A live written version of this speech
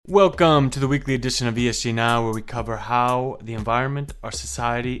Welcome to the weekly edition of ESG Now, where we cover how the environment, our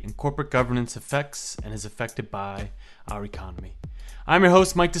society, and corporate governance affects and is affected by our economy. I'm your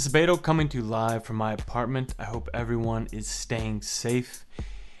host, Mike Disabato, coming to you live from my apartment. I hope everyone is staying safe.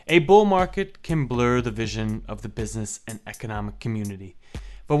 A bull market can blur the vision of the business and economic community.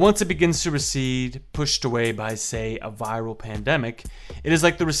 But once it begins to recede, pushed away by, say, a viral pandemic, it is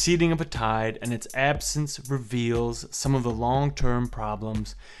like the receding of a tide, and its absence reveals some of the long-term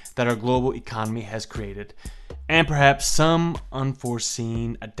problems that our global economy has created, and perhaps some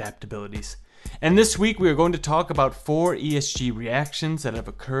unforeseen adaptabilities. And this week we are going to talk about 4 ESG reactions that have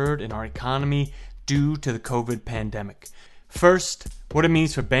occurred in our economy due to the COVID pandemic. First, what it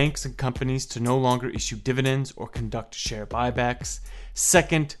means for banks and companies to no longer issue dividends or conduct share buybacks.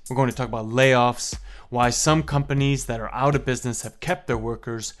 Second, we're going to talk about layoffs, why some companies that are out of business have kept their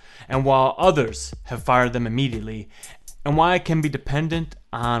workers, and while others have fired them immediately, and why it can be dependent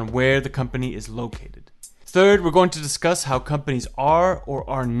on where the company is located. Third, we're going to discuss how companies are or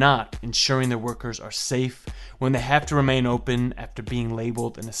are not ensuring their workers are safe when they have to remain open after being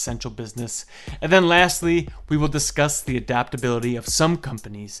labeled an essential business. And then lastly, we will discuss the adaptability of some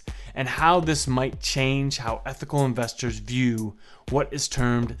companies and how this might change how ethical investors view what is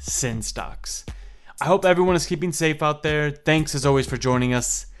termed sin stocks. I hope everyone is keeping safe out there. Thanks as always for joining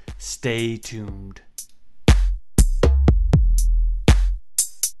us. Stay tuned.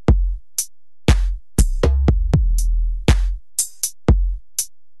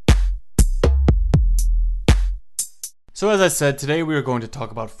 So as I said, today we are going to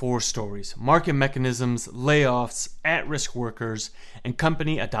talk about 4 stories: market mechanisms, layoffs, at-risk workers, and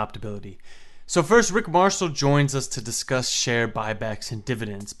company adaptability. So first, Rick Marshall joins us to discuss share buybacks and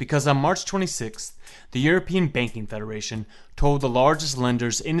dividends, because on March 26th, the European Banking Federation told the largest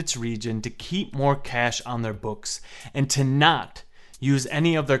lenders in its region to keep more cash on their books and to not use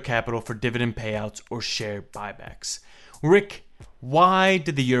any of their capital for dividend payouts or share buybacks. Rick, why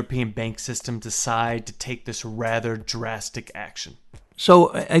did the European bank system decide to take this rather drastic action?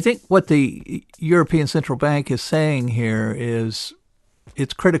 So I think what the European Central Bank is saying here is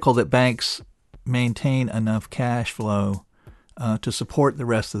it's critical that banks maintain enough cash flow to support the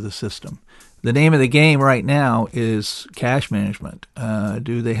rest of the system. The name of the game right now is cash management.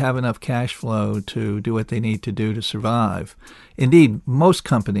 Do they have enough cash flow to do what they need to do to survive? Indeed, most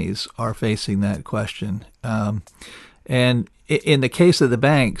companies are facing that question. And in the case of the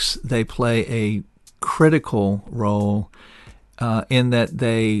banks, they play a critical role in that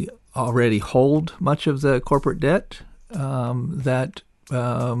they already hold much of the corporate debt that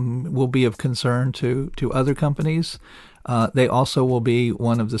will be of concern to other companies. They also will be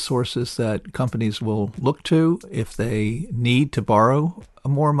one of the sources that companies will look to if they need to borrow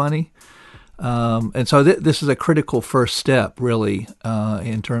more money. And so this is a critical first step, really,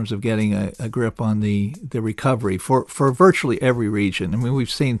 in terms of getting a grip on the recovery for virtually every region. I mean, we've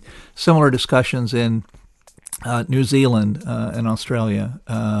seen similar discussions in New Zealand and Australia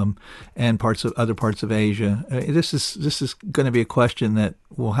and other parts of Asia. This is going to be a question that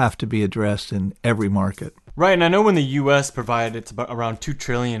will have to be addressed in every market. Right, and I know when the U.S. provided it's about around $2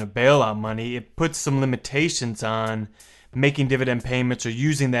 trillion of bailout money, it puts some limitations on making dividend payments or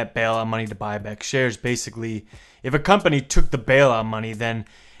using that bailout money to buy back shares. Basically, if a company took the bailout money, then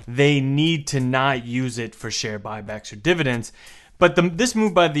they need to not use it for share buybacks or dividends. But this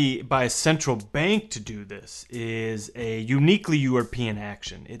move by a central bank to do this is a uniquely European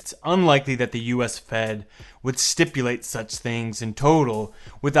action. It's unlikely that the U.S. Fed would stipulate such things in total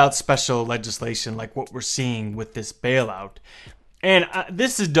without special legislation like what we're seeing with this bailout. And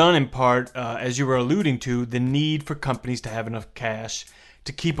this is done in part, as you were alluding to, the need for companies to have enough cash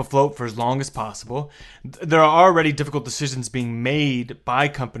to keep afloat for as long as possible. There are already difficult decisions being made by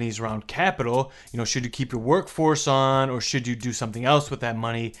companies around capital. Should you keep your workforce on, or should you do something else with that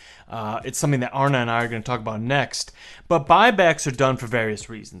money? It's something that Arna and I are going to talk about next. But buybacks are done for various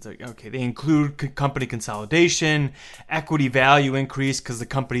reasons. Okay, they include company consolidation, equity value increase because the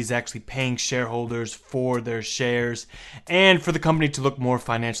company is actually paying shareholders for their shares, and for the company to look more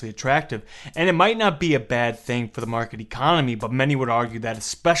financially attractive. And it might not be a bad thing for the market economy, but many would argue that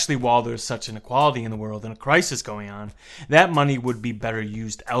especially while there's such inequality in the world and a crisis going on, that money would be better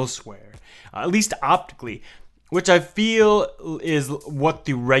used elsewhere, at least optically, which I feel is what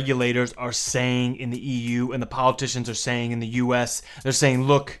the regulators are saying in the EU and the politicians are saying in the US. They're saying,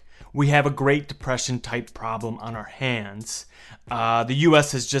 look, we have a Great Depression type problem on our hands. The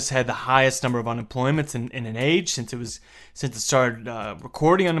U.S. has just had the highest number of unemployments in an age since it started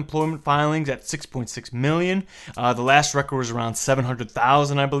recording unemployment filings at 6.6 million. The last record was around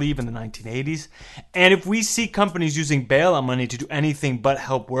 700,000, I believe, in the 1980s. And if we see companies using bailout money to do anything but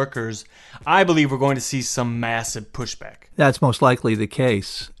help workers, I believe we're going to see some massive pushback. That's most likely the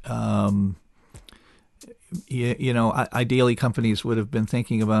case. Ideally, companies would have been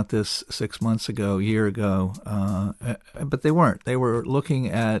thinking about this 6 months ago, a year ago, but they weren't. They were looking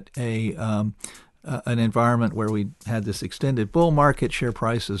at an environment where we had this extended bull market. Share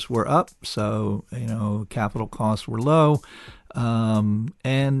prices were up, so capital costs were low,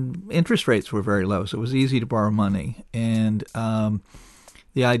 and interest rates were very low. So it was easy to borrow money, and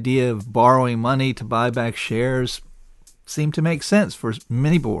the idea of borrowing money to buy back shares seemed to make sense for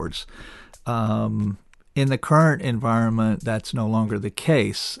many boards. In the current environment, that's no longer the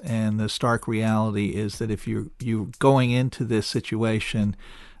case, and the stark reality is that if you're going into this situation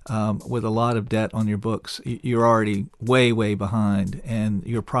with a lot of debt on your books, you're already way, way behind, and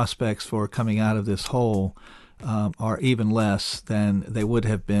your prospects for coming out of this hole are even less than they would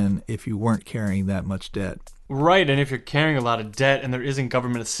have been if you weren't carrying that much debt. Right, and if you're carrying a lot of debt and there isn't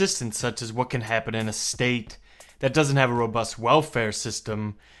government assistance, such as what can happen in a state that doesn't have a robust welfare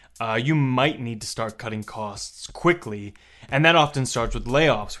system, you might need to start cutting costs quickly, and that often starts with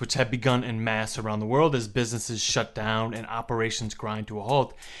layoffs, which have begun en masse around the world as businesses shut down and operations grind to a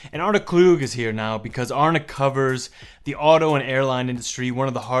halt. And Arne Klug is here now because Arne covers the auto and airline industry, one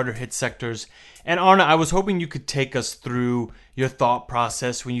of the harder hit sectors. And Arne, I was hoping you could take us through your thought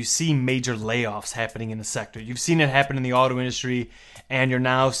process when you see major layoffs happening in the sector. You've seen it happen in the auto industry, and you're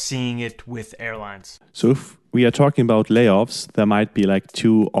now seeing it with airlines. So if we are talking about layoffs, there might be like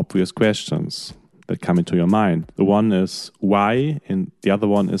two obvious questions that come into your mind. The one is why, and the other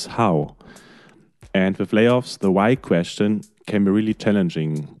one is how. And with layoffs, the why question can be really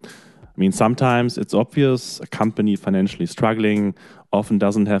challenging. I mean, sometimes it's obvious a company financially struggling often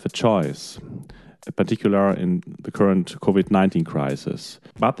doesn't have a choice, in particular in the current COVID-19 crisis.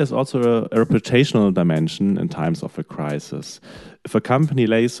 But there's also a reputational dimension in times of a crisis. If a company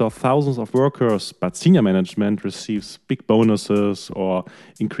lays off thousands of workers, but senior management receives big bonuses or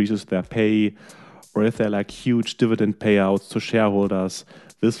increases their pay, or if there are like huge dividend payouts to shareholders,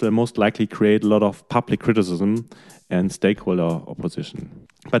 this will most likely create a lot of public criticism and stakeholder opposition.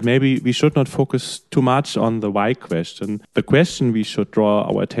 But maybe we should not focus too much on the why question. The question we should draw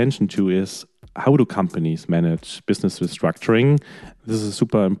our attention to is, how do companies manage business restructuring? This is a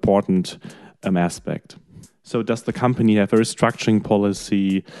super important aspect. So does the company have a restructuring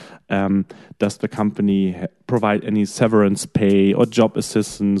policy? Does the company provide any severance pay or job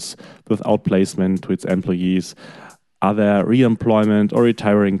assistance with outplacement to its employees? Are there re-employment or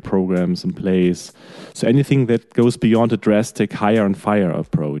retiring programs in place? So anything that goes beyond a drastic hire and fire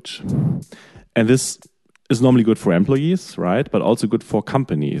approach. And this is normally good for employees, right? But also good for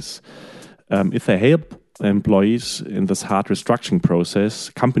companies. If they help employees in this hard restructuring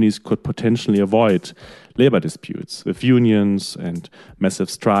process, companies could potentially avoid labor disputes with unions and massive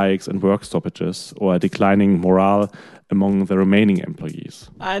strikes and work stoppages or a declining morale among the remaining employees.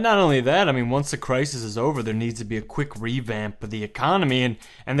 Not only that, I mean, once the crisis is over, there needs to be a quick revamp of the economy,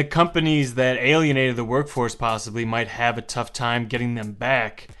 and the companies that alienated the workforce possibly might have a tough time getting them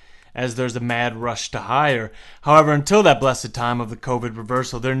back, as there's a mad rush to hire. However, until that blessed time of the COVID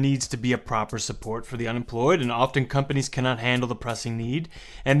reversal, there needs to be a proper support for the unemployed, and often companies cannot handle the pressing need.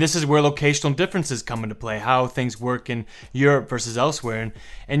 And this is where locational differences come into play, how things work in Europe versus elsewhere.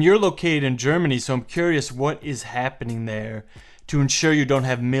 And you're located in Germany, so I'm curious what is happening there to ensure you don't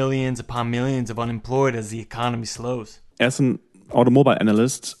have millions upon millions of unemployed as the economy slows. As an automobile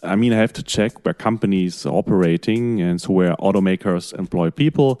analyst, I have to check where companies are operating and so where automakers employ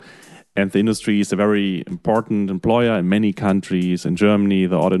people. And the industry is a very important employer in many countries. In Germany,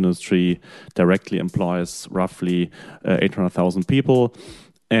 the auto industry directly employs roughly 800,000 people.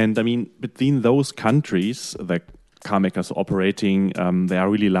 And between those countries, the car makers operating, there are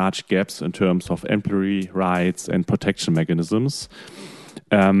really large gaps in terms of employee rights and protection mechanisms.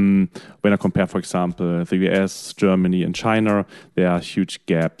 When I compare, for example, the US, Germany, and China, there are huge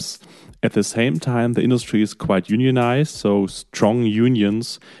gaps. At the same time, the industry is quite unionized, so strong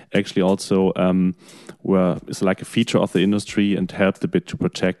unions actually also is like a feature of the industry and helped a bit to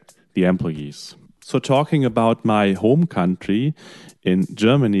protect the employees. So talking about my home country, in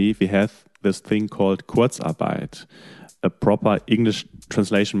Germany, we have this thing called Kurzarbeit. A proper English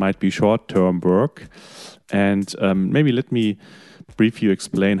translation might be short-term work. And maybe let me briefly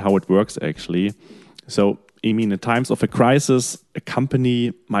explain how it works actually. So I mean, in times of a crisis, a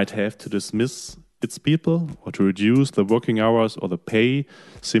company might have to dismiss its people or to reduce the working hours or the pay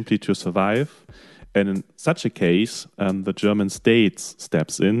simply to survive. And in such a case, the German state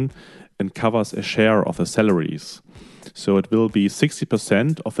steps in and covers a share of the salaries. So it will be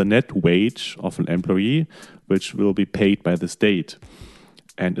 60% of the net wage of an employee, which will be paid by the state.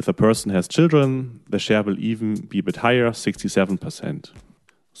 And if a person has children, the share will even be a bit higher, 67%.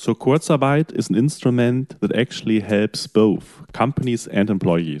 So Kurzarbeit is an instrument that actually helps both companies and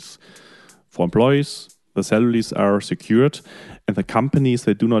employees. For employees, the salaries are secured, and the companies,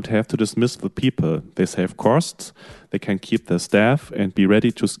 they do not have to dismiss the people. They save costs, they can keep their staff and be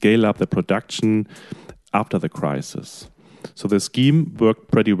ready to scale up the production after the crisis. So the scheme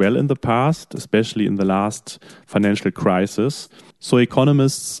worked pretty well in the past, especially in the last financial crisis. So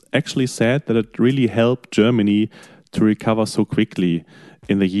economists actually said that it really helped Germany to recover so quickly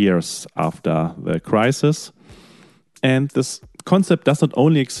in the years after the crisis. And this concept does not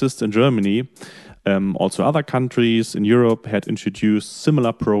only exist in Germany. Also other countries in Europe had introduced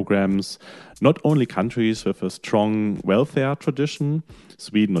similar programs, not only countries with a strong welfare tradition,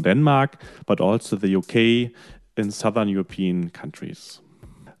 Sweden or Denmark, but also the UK and southern European countries.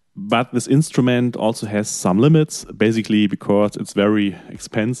 But this instrument also has some limits, basically because it's very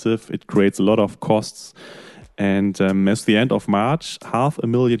expensive, it creates a lot of costs. And as the end of March,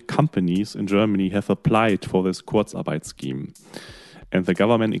 500,000 companies in Germany have applied for this Kurzarbeit scheme. And the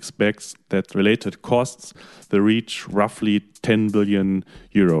government expects that related costs will reach roughly 10 billion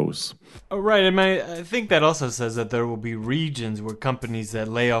euros. Oh, right, and I think that also says that there will be regions where companies that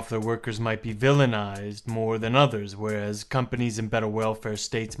lay off their workers might be villainized more than others, whereas companies in better welfare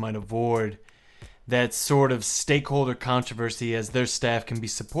states might avoid that sort of stakeholder controversy as their staff can be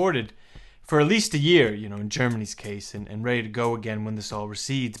supported for at least a year, in Germany's case, and ready to go again when this all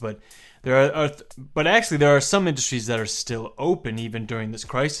recedes. But there are some industries that are still open even during this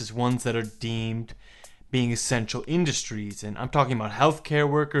crisis, ones that are deemed being essential industries. And I'm talking about healthcare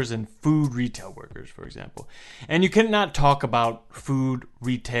workers and food retail workers, for example. And you cannot talk about food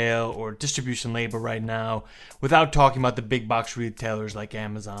retail or distribution labor right now without talking about the big box retailers like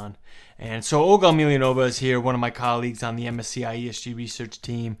Amazon. And so Olga Emelianova is here, one of my colleagues on the MSCI ESG research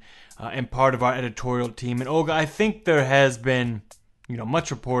team and part of our editorial team. And Olga, I think there has been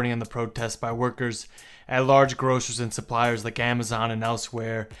much reporting on the protests by workers at large grocers and suppliers like Amazon and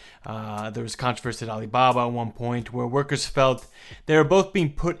elsewhere. There was controversy at Alibaba at one point where workers felt they were both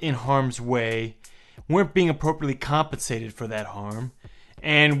being put in harm's way, weren't being appropriately compensated for that harm,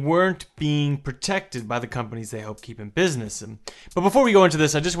 and weren't being protected by the companies they help keep in business. But before we go into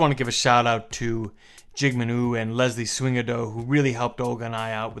this, I just want to give a shout out to Jigmin Wu and Leslie Swingado, who really helped Olga and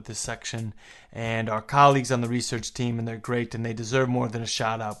I out with this section, and our colleagues on the research team, and they're great, and they deserve more than a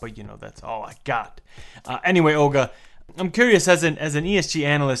shout out, but that's all I got. Anyway, Olga, I'm curious, as an ESG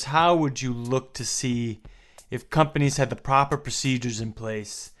analyst, how would you look to see if companies had the proper procedures in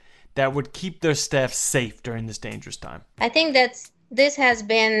place that would keep their staff safe during this dangerous time? I think this has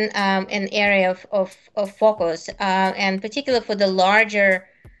been an area of focus, and particularly for the larger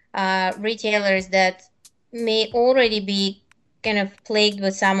retailers that may already be kind of plagued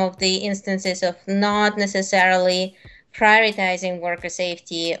with some of the instances of not necessarily prioritizing worker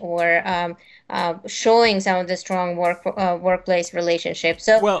safety or showing some of the strong workplace relationships.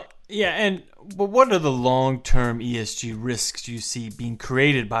 But what are the long-term ESG risks you see being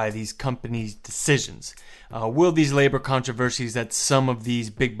created by these companies' decisions? Will these labor controversies at some of these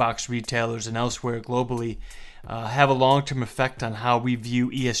big box retailers and elsewhere globally have a long-term effect on how we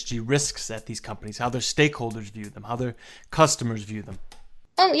view ESG risks at these companies, how their stakeholders view them, how their customers view them?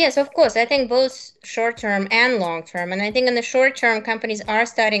 Oh, yes, of course. I think both short-term and long-term. And I think in the short-term, companies are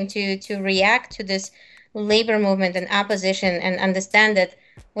starting to react to this labor movement and opposition and understand that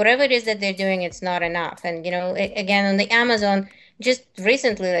whatever it is that they're doing, it's not enough. And, again, on the Amazon, just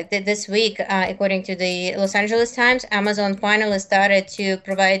recently, like this week, according to the Los Angeles Times, Amazon finally started to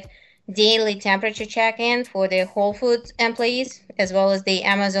provide daily temperature check-in for the Whole Foods employees, as well as the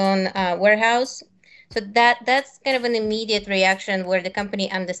Amazon warehouse. So that's kind of an immediate reaction where the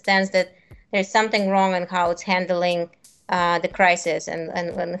company understands that there's something wrong in how it's handling the crisis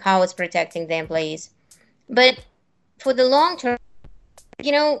and how it's protecting the employees. But for the long term,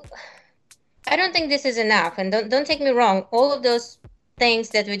 I don't think this is enough. And don't take me wrong, all of those things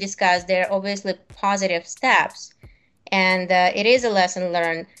that we discussed, they're obviously positive steps. And it is a lesson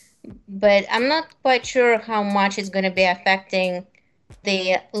learned. But I'm not quite sure how much it's going to be affecting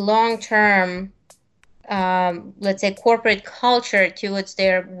the long-term, let's say, corporate culture towards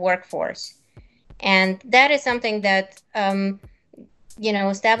their workforce. And that is something that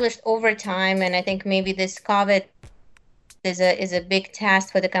established over time. And I think maybe this COVID is a big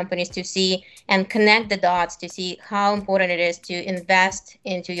task for the companies to see and connect the dots to see how important it is to invest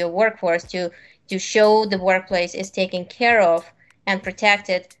into your workforce, to show the workplace is taken care of and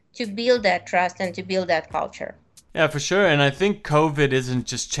protected, to build that trust and to build that culture. Yeah, for sure. And I think COVID isn't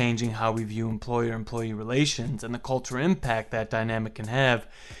just changing how we view employer-employee relations and the cultural impact that dynamic can have,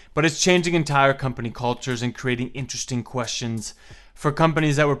 but it's changing entire company cultures and creating interesting questions for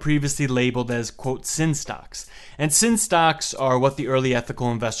companies that were previously labeled as, quote, sin stocks. And sin stocks are what the early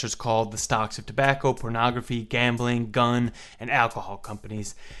ethical investors called the stocks of tobacco, pornography, gambling, gun, and alcohol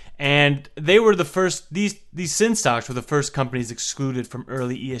companies. And they were the first, these sin stocks were the first companies excluded from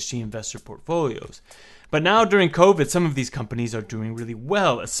early ESG investor portfolios. But now during COVID, some of these companies are doing really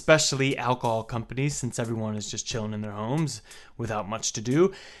well, especially alcohol companies, since everyone is just chilling in their homes without much to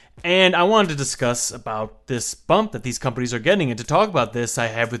do. And I wanted to discuss about this bump that these companies are getting. And to talk about this, I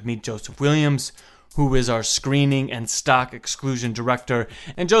have with me Joseph Williams, who is our screening and stock exclusion director.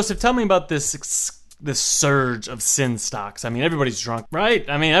 And Joseph, tell me about this surge of sin stocks. I mean, everybody's drunk, right?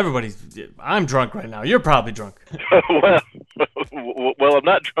 I mean, I'm drunk right now. You're probably drunk. Well, I'm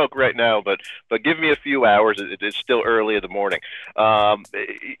not drunk right now, but give me a few hours. It's still early in the morning.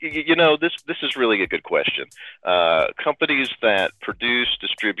 This is really a good question. Companies that produce,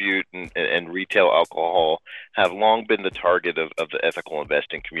 distribute, and retail alcohol have long been the target of the ethical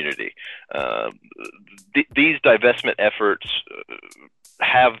investing community. These divestment efforts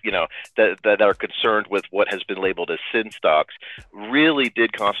that are concerned with what has been labeled as sin stocks really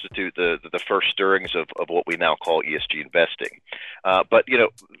did constitute the first stirrings of what we now call ESG investing. But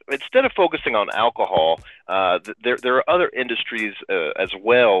instead of focusing on alcohol, there are other industries as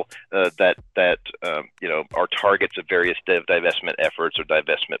well that are targets of various divestment efforts or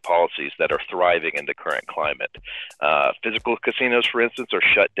divestment policies that are thriving in the current climate. Physical casinos, for instance, are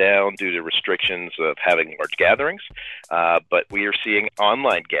shut down due to restrictions of having large gatherings, but we are seeing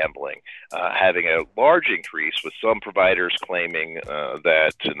online gambling having a large increase, with some providers claiming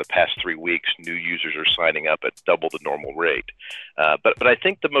that in the past 3 weeks, new users are signing up at double the normal rate. But I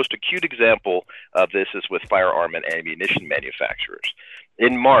think the most acute example of this is with firearm and ammunition manufacturers.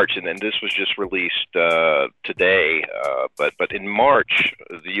 In March, and then this was just released today, but in March,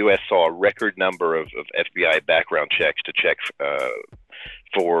 the U.S. saw a record number of FBI background checks to check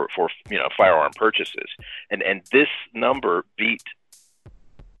for firearm purchases, and this number beat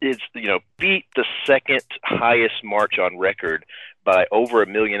the second highest March on record by over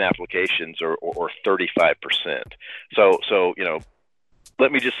 1 million applications, or 35%. So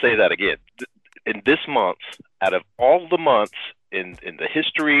let me just say that again. In this month, out of all the months in the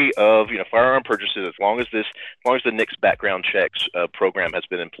history of firearm purchases, as long as the NICS background checks program has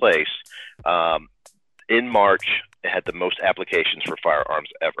been in place, in March it had the most applications for firearms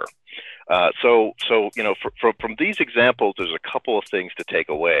ever. From these examples, there's a couple of things to take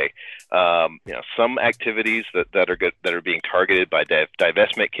away. Some activities that are being targeted by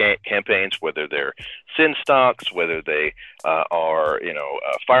divestment campaigns, whether they're sin stocks, whether they are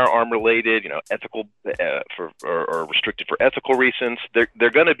firearm related, ethical or restricted for ethical reasons,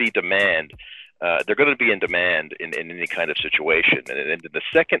 they're going to be demand. They're going to be in demand in any kind of situation. And the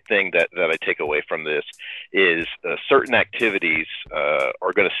second thing that I take away from this is certain activities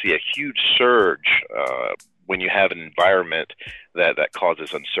are going to see a huge surge when you have an environment that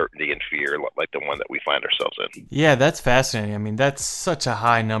causes uncertainty and fear, like the one that we find ourselves in. Yeah, that's fascinating. I mean, that's such a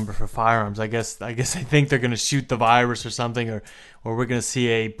high number for firearms. I guess I think they're going to shoot the virus or something, or we're going to see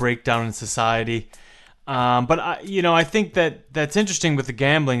a breakdown in society. But I think that's interesting with the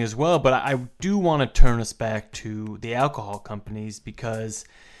gambling as well. But I do want to turn us back to the alcohol companies, because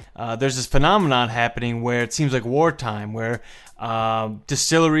there's this phenomenon happening where it seems like wartime, where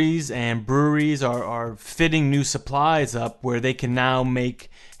distilleries and breweries are fitting new supplies up where they can now make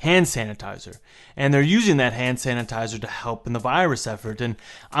hand sanitizer, and they're using that hand sanitizer to help in the virus effort. And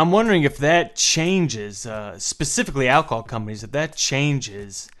I'm wondering if that changes, specifically alcohol companies, if that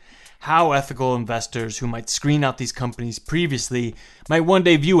changes how ethical investors who might screen out these companies previously might one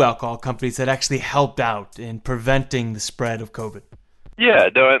day view alcohol companies that actually helped out in preventing the spread of COVID. Yeah,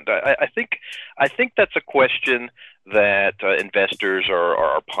 no, I think that's a question that investors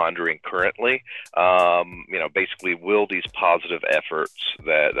are pondering currently. Basically, will these positive efforts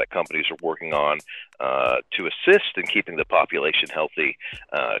that companies are working on to assist in keeping the population healthy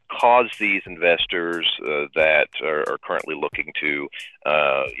cause these investors that are currently looking to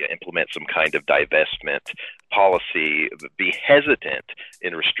implement some kind of divestment policy be hesitant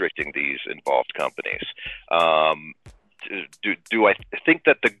in restricting these involved companies? Do I think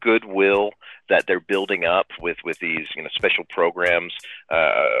that the goodwill that they're building up with these special programs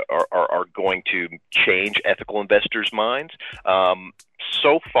are going to change ethical investors' minds.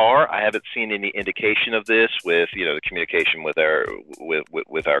 So far, I haven't seen any indication of this with the communication with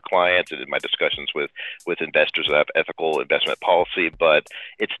our clients and in my discussions with investors that have ethical investment policy. But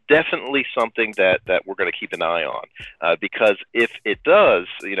it's definitely something that we're going to keep an eye on, because if it does,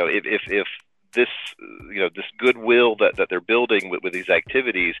 if this this goodwill that they're building with these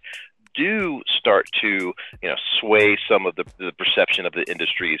activities do start to sway some of the perception of the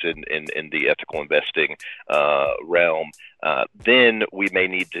industries in the ethical investing realm, then we may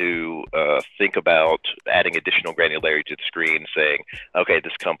need to think about adding additional granularity to the screen, saying, okay,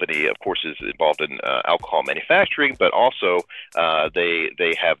 this company, of course, is involved in alcohol manufacturing, but also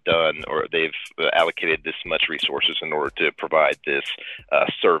they have done, or they've allocated this much resources in order to provide this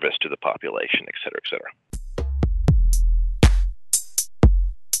service to the population, et cetera, et cetera.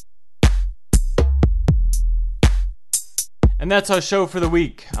 And that's our show for the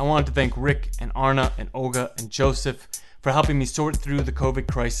week. I want to thank Rick and Arna and Olga and Joseph for helping me sort through the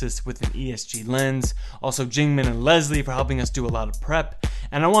COVID crisis with an ESG lens. Also, Jingmin and Leslie for helping us do a lot of prep.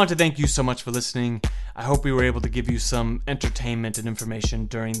 And I want to thank you so much for listening. I hope we were able to give you some entertainment and information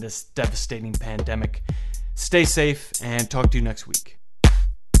during this devastating pandemic. Stay safe and talk to you next week.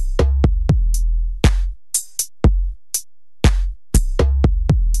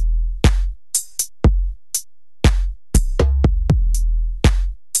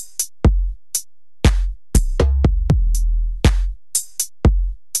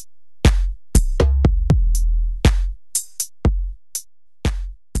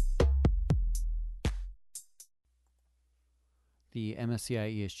 The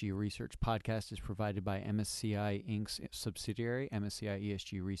MSCI ESG Research podcast is provided by MSCI Inc.'s subsidiary, MSCI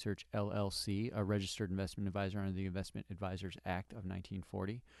ESG Research LLC, a registered investment advisor under the Investment Advisors Act of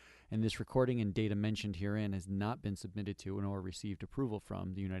 1940. And this recording and data mentioned herein has not been submitted to nor received approval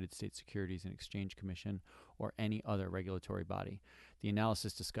from the United States Securities and Exchange Commission or any other regulatory body. The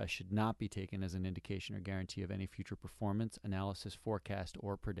analysis discussed should not be taken as an indication or guarantee of any future performance, analysis, forecast,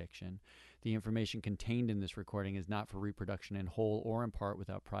 or prediction. The information contained in this recording is not for reproduction in whole or in part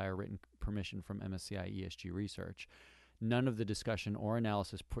without prior written permission from MSCI ESG Research. None of the discussion or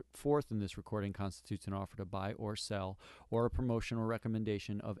analysis put forth in this recording constitutes an offer to buy or sell or a promotion or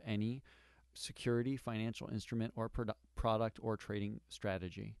recommendation of any security, financial instrument, or product or trading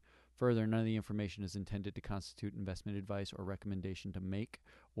strategy. Further, none of the information is intended to constitute investment advice or recommendation to make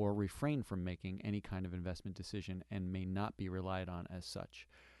or refrain from making any kind of investment decision and may not be relied on as such.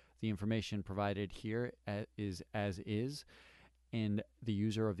 The information provided here is as is, and the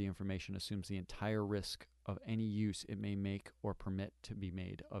user of the information assumes the entire risk of any use it may make or permit to be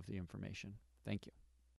made of the information. Thank you.